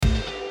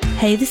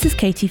Hey, this is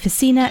Katie for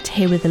CNET,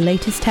 here with the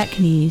latest tech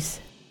news.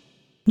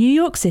 New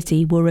York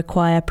City will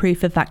require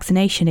proof of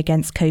vaccination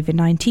against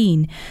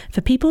COVID-19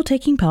 for people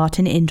taking part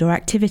in indoor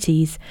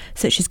activities,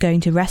 such as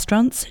going to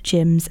restaurants,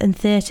 gyms, and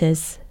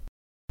theatres.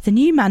 The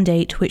new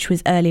mandate, which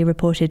was earlier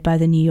reported by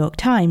the New York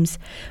Times,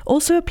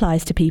 also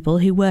applies to people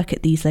who work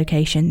at these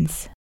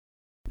locations.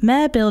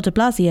 Mayor Bill de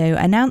Blasio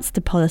announced the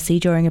policy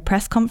during a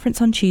press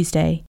conference on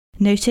Tuesday,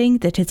 noting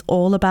that it's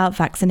all about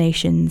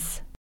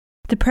vaccinations.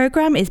 The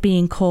programme is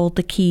being called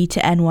the Key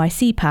to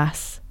NYC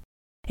Pass.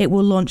 It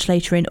will launch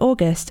later in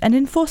August and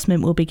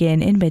enforcement will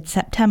begin in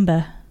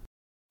mid-September.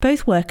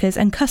 Both workers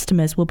and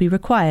customers will be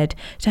required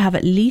to have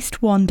at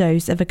least one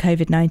dose of a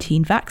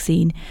COVID-19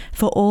 vaccine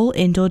for all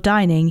indoor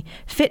dining,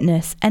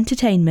 fitness,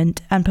 entertainment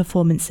and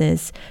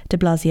performances, de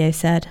Blasio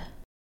said.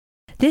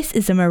 This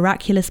is a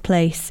miraculous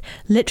place,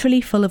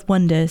 literally full of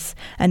wonders,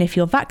 and if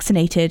you're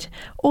vaccinated,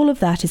 all of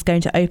that is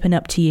going to open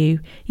up to you.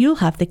 You'll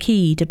have the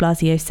key, de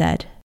Blasio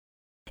said.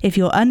 If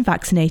you're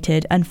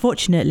unvaccinated,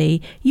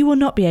 unfortunately, you will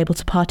not be able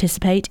to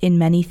participate in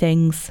many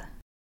things.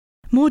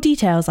 More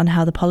details on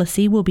how the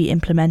policy will be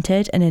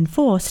implemented and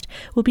enforced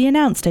will be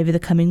announced over the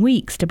coming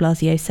weeks, de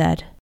Blasio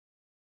said.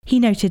 He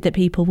noted that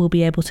people will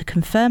be able to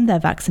confirm their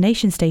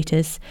vaccination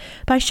status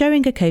by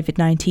showing a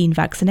COVID-19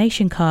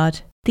 vaccination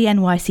card, the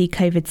NYC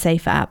COVID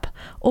Safe app,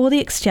 or the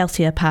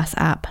Excelsior Pass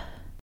app.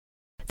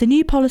 The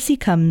new policy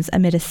comes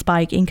amid a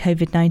spike in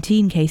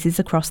COVID-19 cases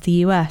across the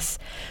US,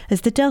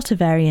 as the Delta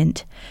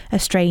variant, a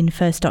strain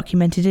first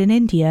documented in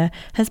India,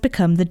 has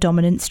become the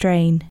dominant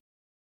strain.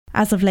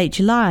 As of late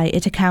July,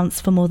 it accounts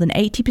for more than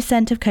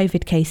 80% of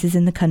COVID cases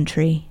in the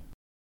country.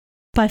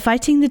 By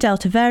fighting the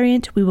Delta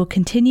variant, we will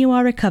continue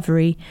our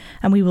recovery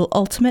and we will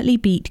ultimately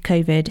beat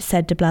COVID,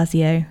 said de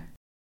Blasio.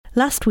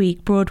 Last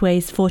week,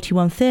 Broadway's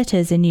 41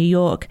 theatres in New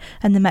York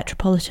and the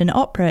Metropolitan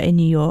Opera in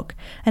New York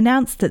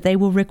announced that they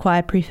will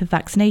require proof of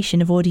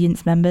vaccination of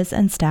audience members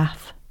and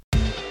staff.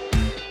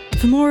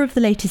 For more of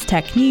the latest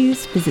tech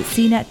news, visit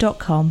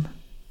cnet.com.